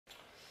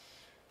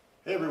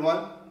Hey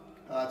everyone,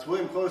 it's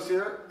William Close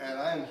here, and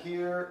I am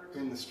here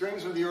in the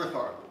strings of the Earth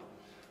Harp.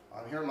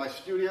 I'm here in my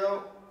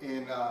studio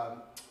in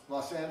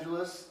Los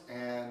Angeles,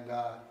 and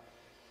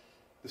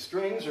the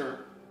strings are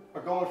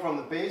going from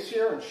the bass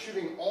here and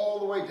shooting all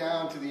the way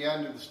down to the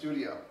end of the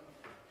studio.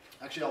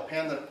 Actually, I'll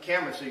pan the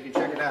camera so you can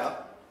check it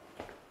out.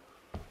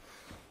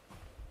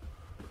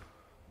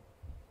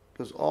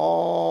 Goes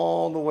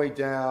all the way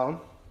down.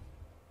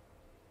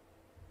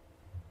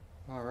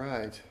 All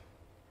right,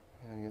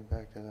 I'm gonna get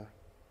back to the.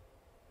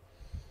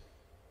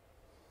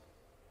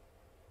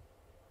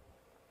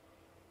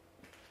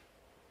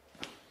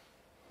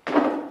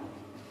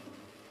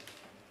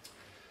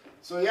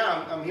 So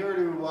yeah, I'm here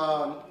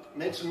to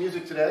make some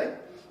music today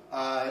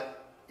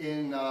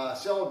in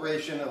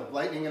celebration of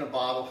Lightning in a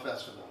Bottle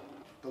Festival.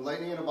 The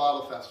Lightning in a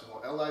Bottle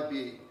Festival,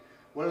 LIB.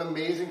 What an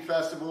amazing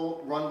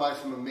festival run by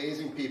some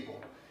amazing people.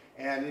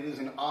 And it is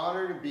an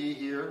honor to be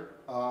here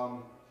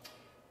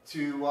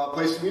to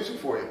play some music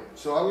for you.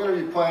 So I'm going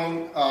to be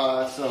playing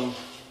some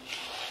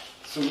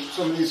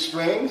of these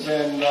strings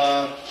and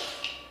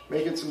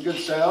making some good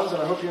sounds,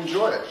 and I hope you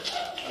enjoy it.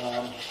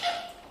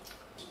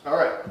 All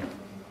right.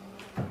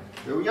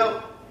 Here we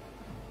go.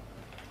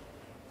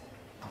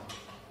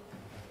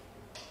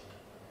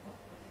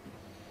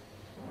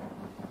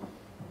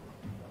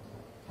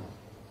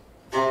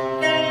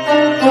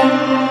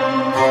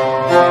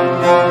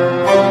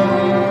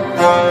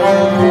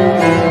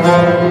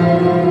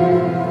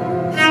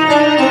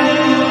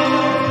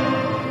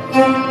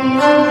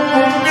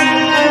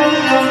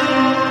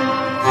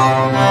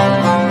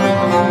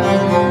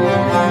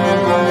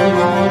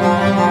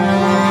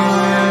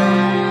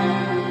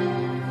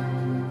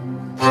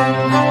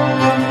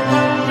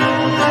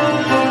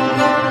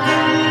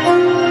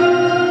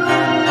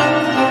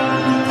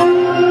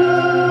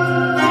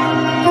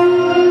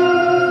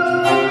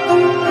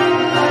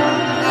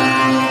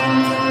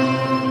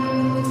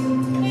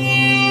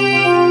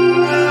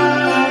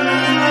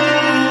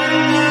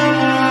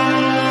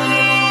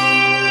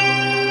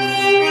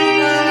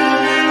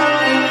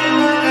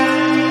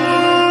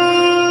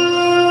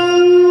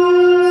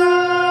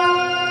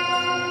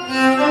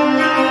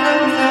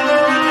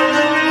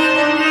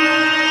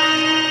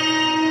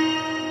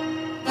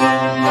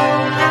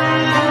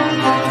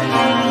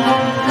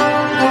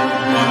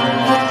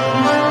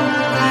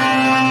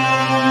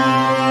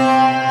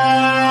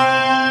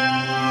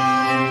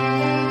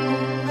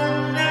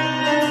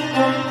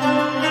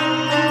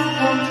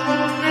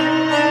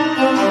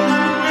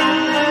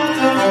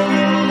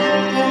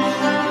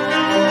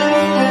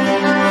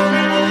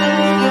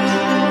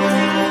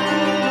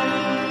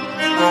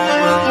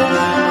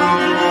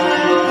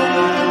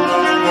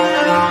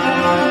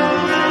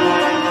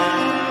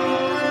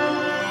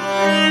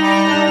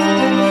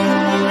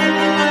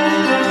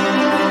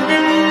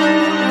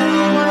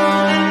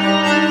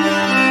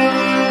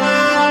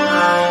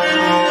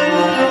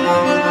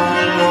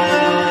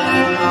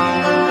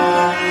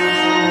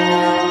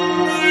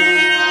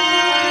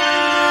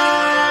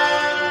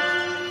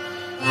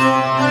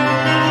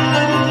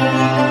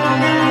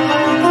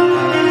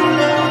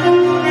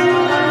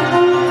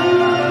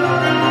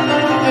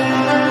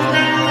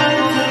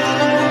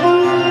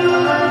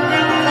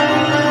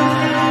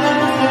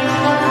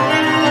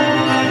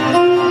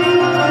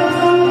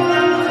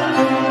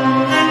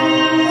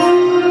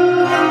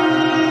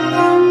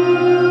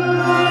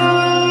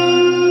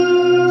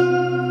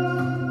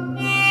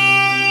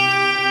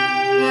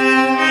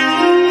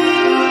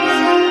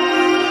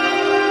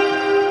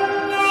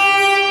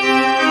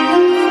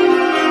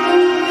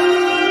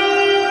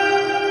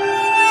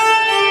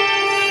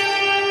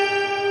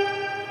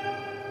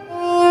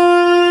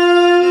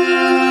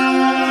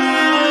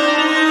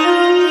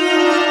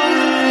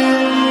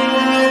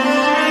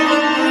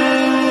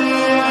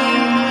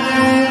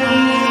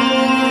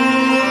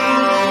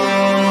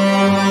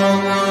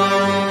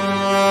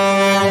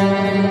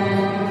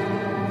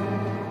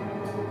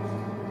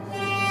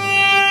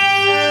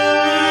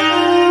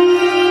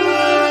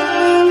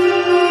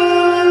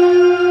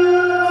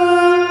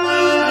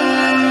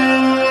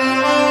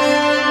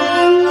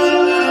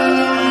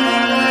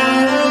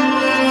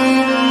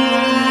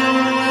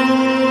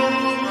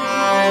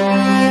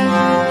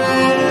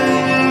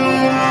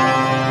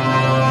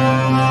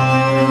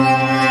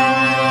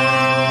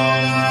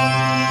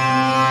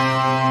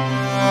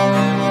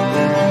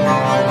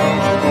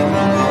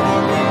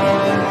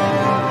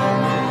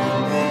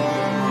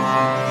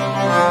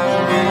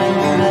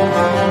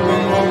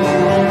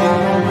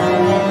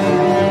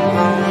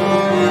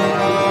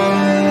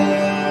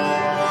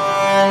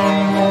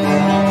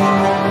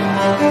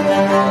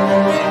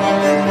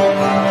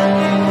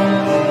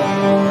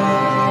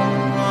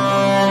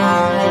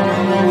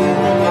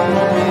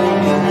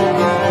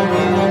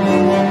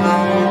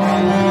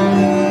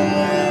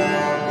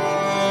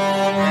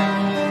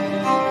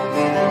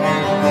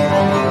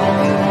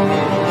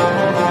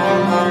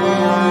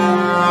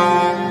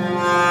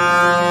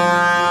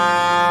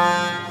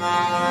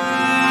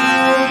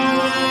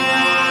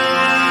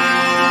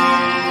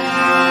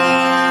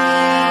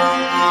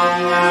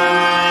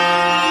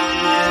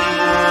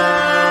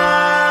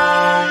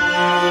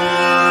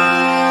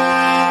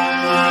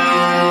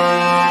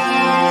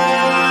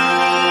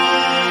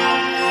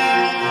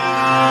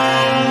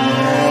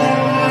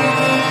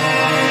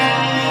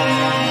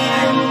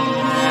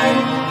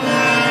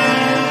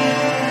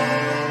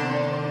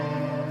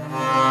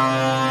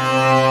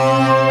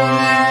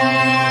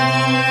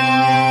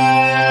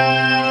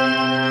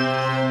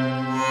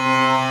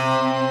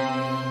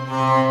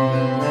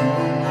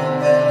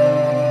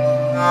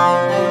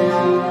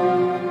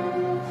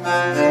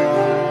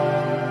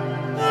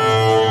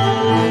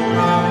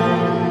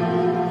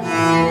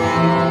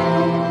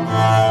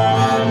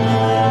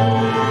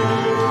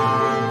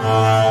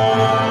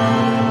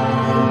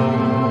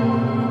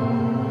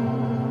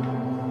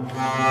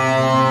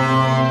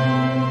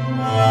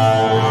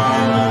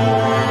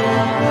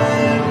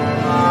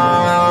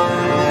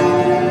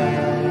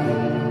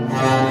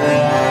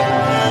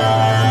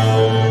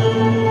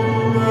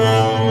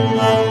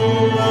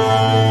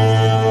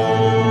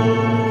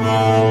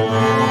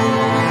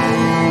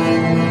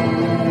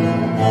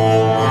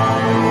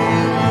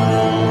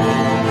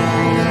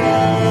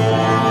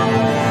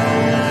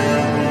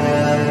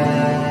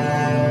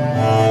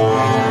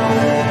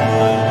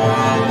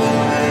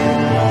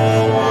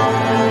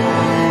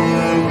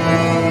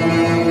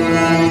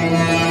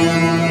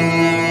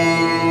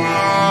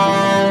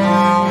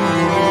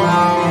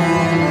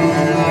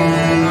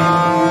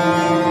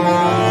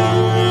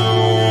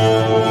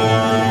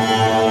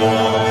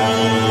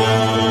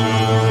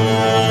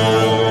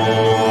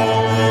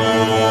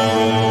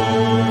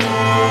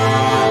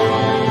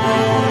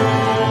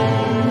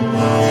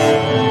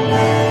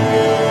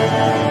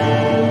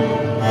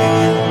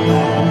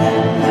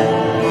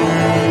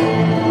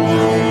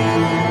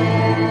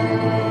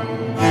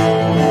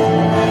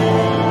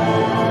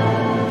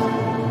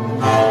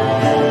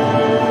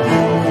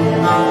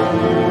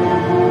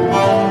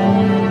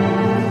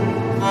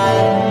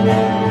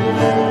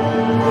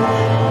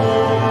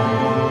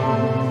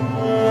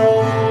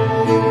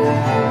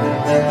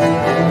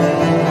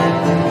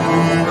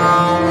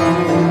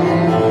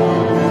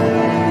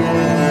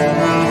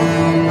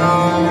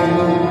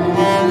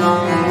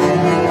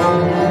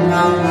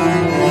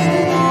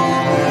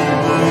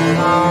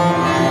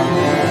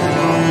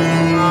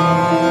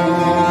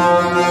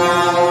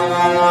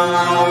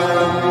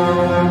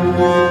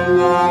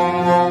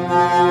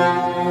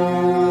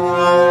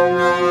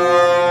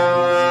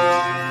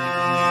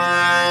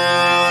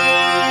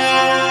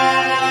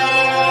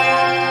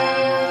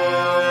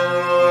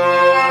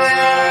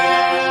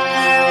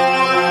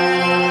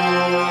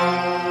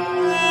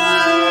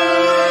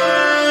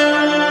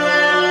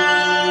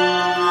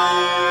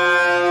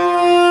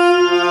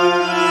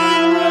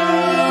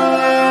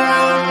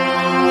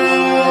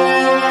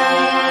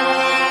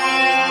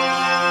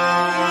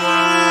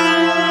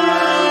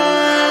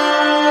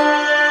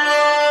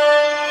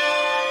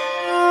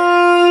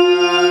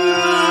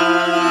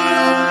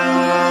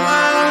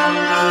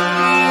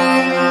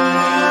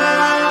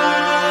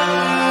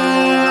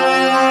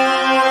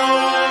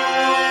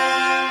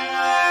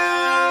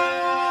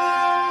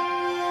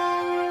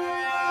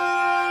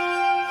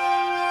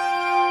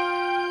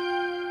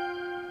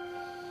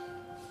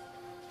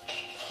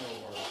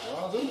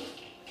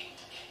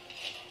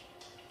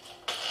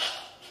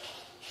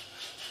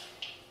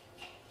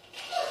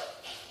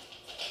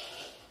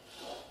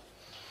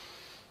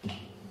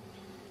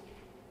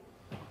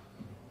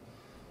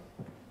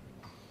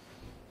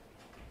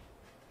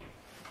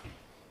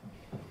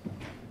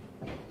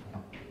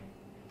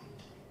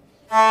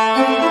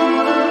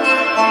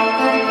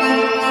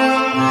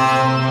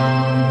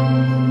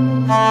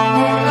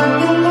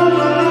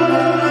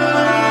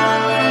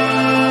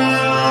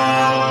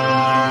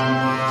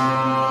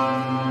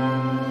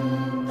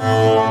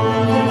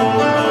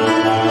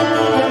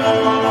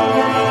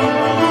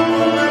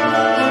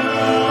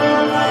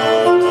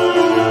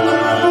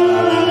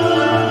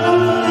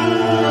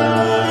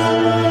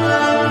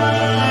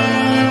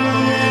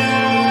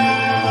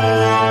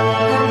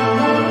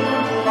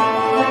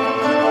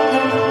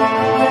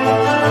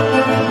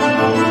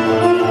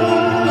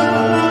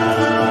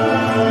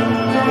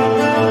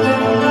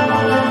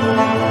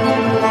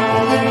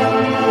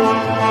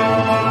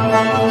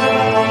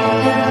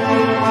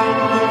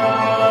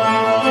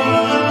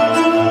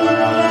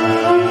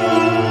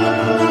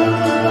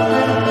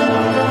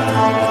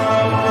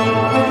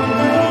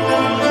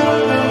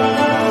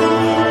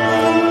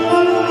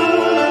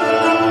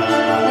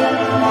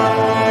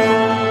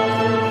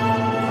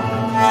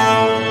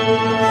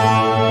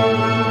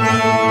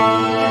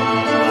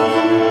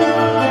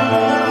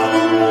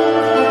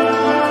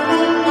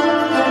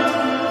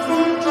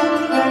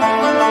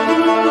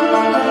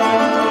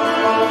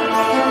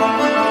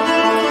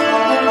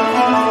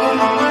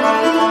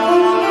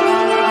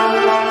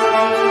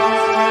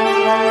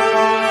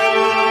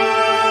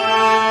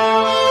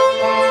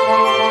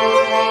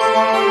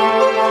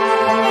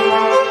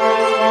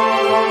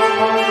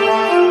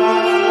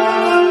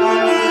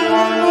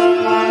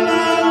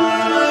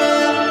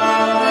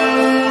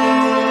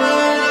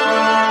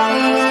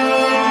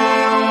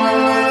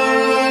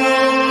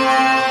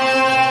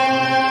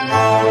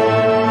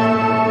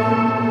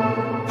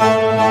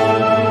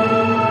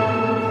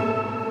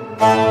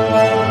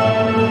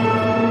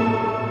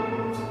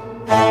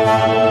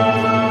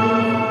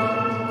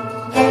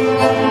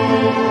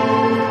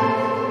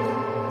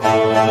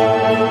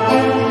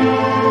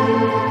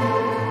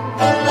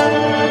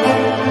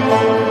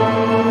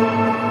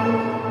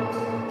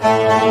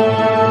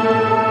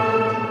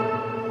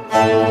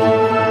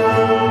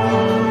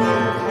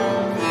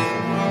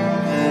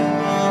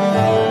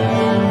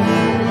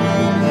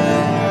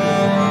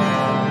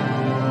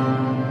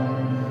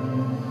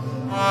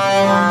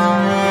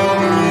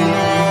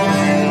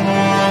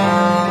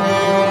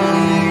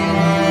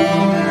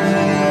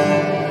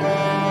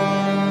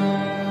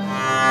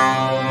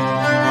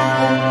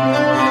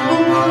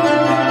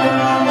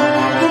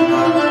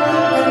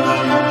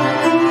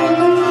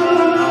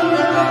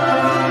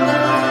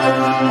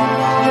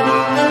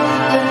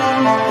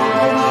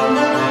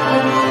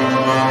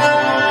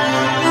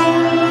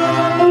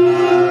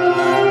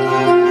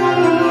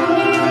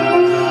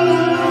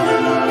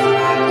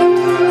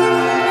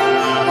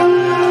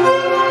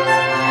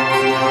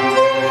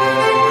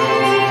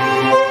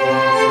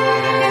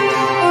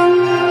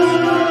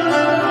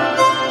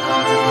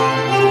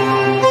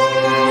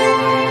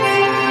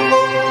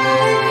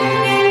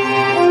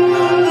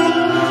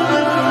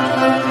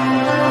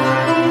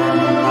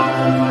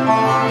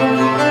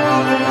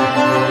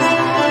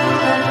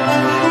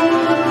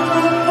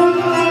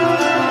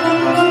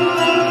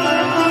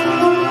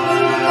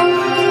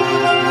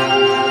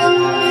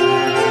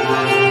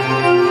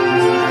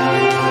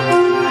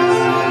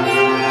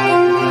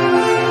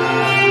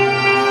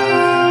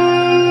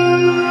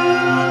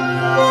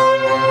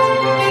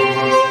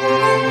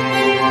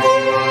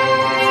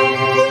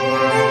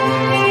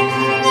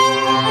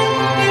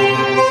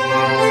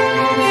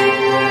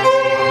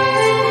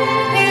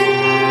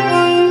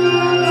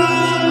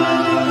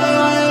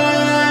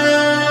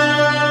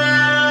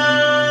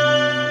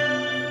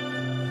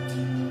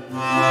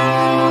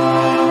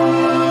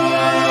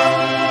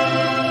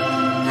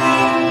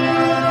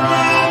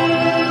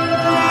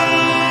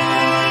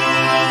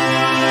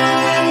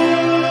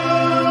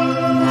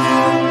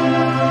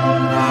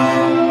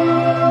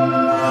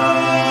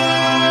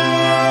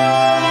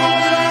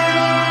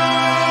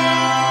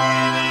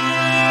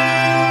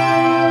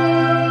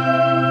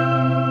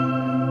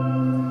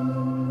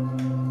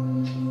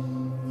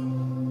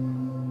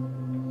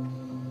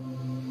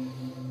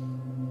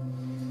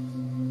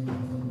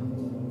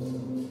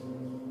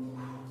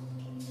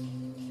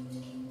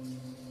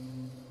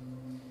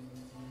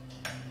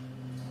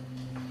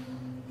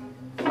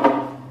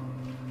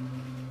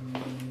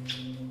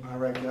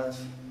 right,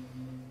 guys.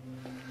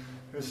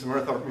 Here's some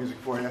Earth Harp music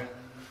for you.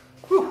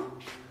 Whew.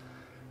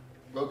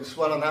 Broke a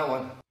sweat on that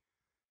one.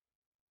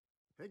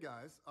 Hey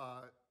guys,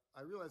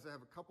 I realize I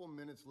have a couple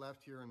minutes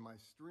left here in my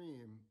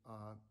stream,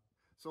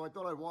 so I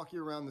thought I'd walk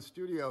you around the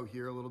studio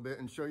here a little bit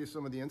and show you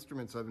some of the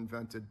instruments I've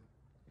invented.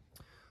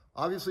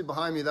 Obviously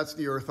behind me, that's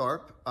the Earth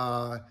Harp.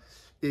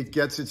 It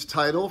gets its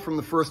title from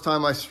the first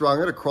time I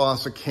strung it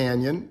across a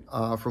canyon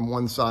from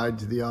one side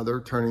to the other,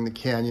 turning the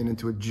canyon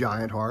into a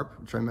giant harp,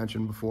 which I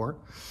mentioned before.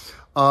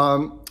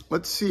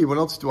 Let's see, what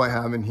else do I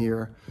have in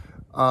here?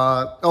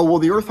 Oh, well,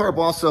 the Earth Harp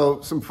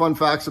also, some fun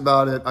facts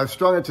about it. I've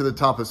strung it to the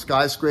top of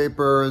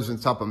skyscrapers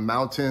and top of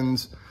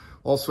mountains,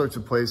 all sorts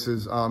of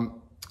places.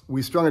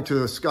 We strung it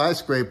to a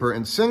skyscraper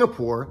in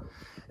Singapore,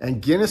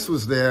 and Guinness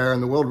was there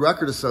and the World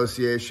Record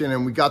Association,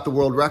 and we got the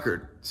world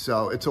record.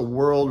 So it's a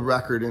world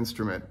record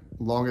instrument.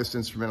 longest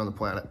instrument on the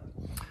planet,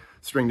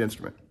 stringed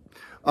instrument.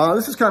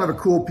 This is kind of a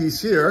cool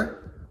piece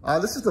here.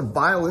 This is the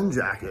violin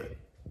jacket.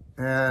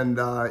 And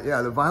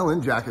yeah, the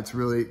violin jacket's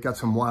really got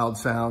some wild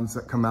sounds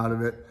that come out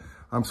of it.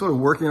 I'm sort of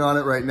working on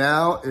it right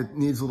now. It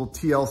needs a little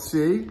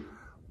TLC,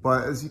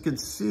 but as you can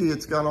see,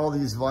 it's got all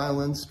these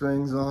violin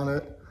strings on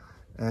it,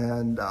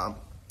 and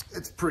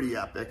it's pretty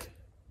epic.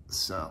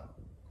 So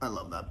I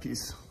love that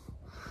piece.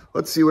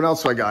 Let's see what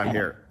else I got in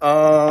here.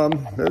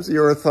 There's the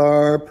Earth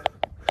Harp.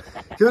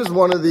 Here's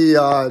one of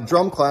the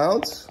drum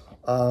clouds.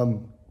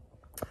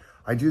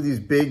 I do these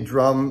big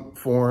drum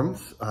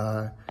forms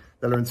that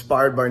are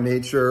inspired by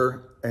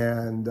nature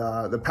and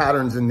the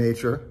patterns in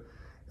nature.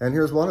 And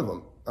here's one of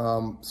them.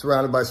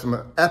 Surrounded by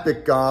some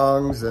epic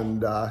gongs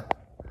and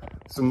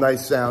some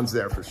nice sounds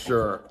there for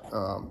sure.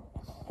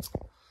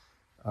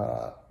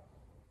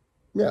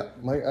 Yeah,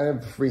 I have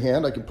a free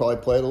hand. I could probably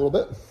play it a little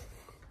bit.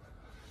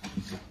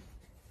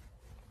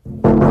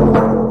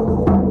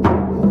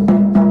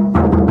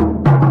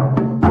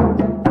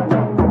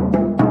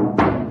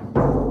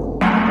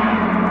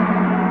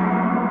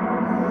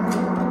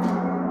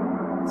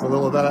 It's a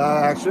little bit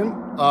of action.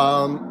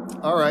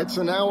 All right,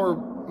 so now we're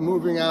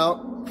moving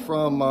out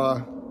from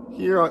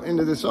here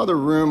into this other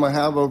room I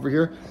have over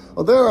here.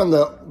 Oh, there on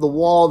the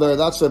wall there,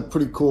 that's a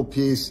pretty cool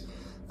piece.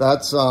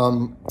 That's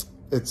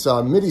it's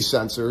MIDI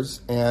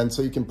sensors, and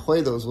so you can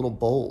play those little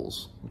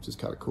bowls, which is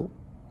kind of cool.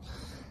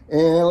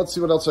 And let's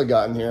see what else I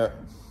got in here.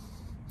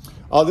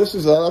 Oh, this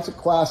is that's a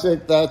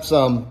classic. That's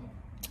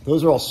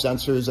those are all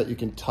sensors that you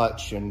can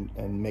touch and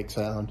make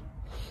sound.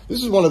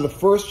 This is one of the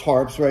first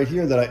harps right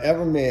here that I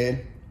ever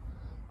made.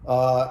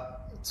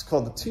 It's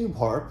called the Tube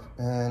Harp,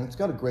 and it's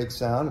got a great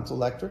sound. It's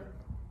electric.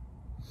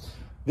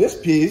 This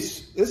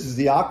piece, this is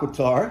the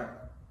Aquatar.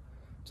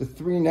 It's a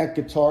 3-neck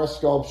guitar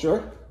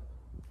sculpture.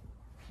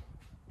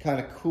 Kind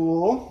of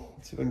cool.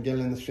 Let's see if I can get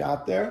it in the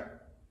shot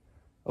there.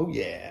 Oh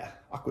yeah,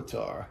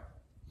 Aquatar.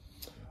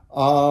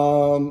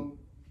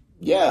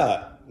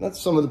 Yeah, that's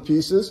some of the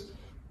pieces.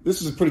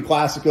 This is a pretty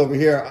classic over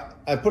here.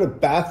 I put a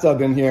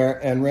bathtub in here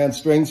and ran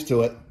strings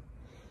to it.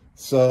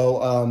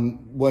 So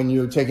when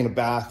you're taking a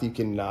bath, you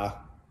can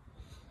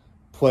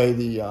play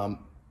the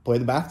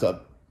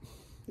bathtub.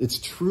 It's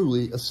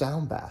truly a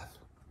sound bath.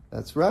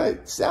 That's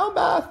right, sound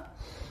bath.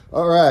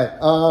 All right.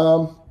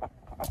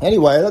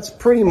 Anyway, that's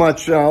pretty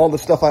much all the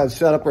stuff I have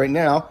set up right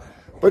now.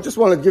 But just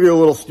want to give you a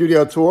little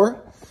studio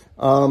tour.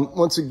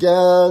 Once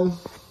again,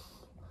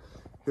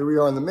 here we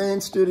are in the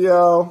main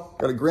studio.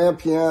 Got a grand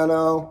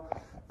piano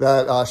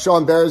that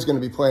Sean Barry is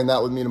going to be playing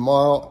that with me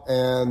tomorrow.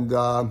 And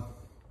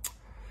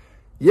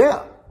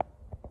yeah.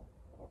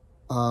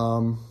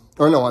 Or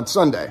no, on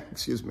Sunday,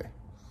 excuse me.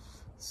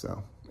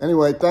 So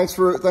anyway, thanks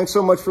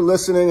so much for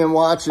listening and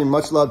watching.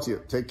 Much love to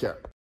you. Take care.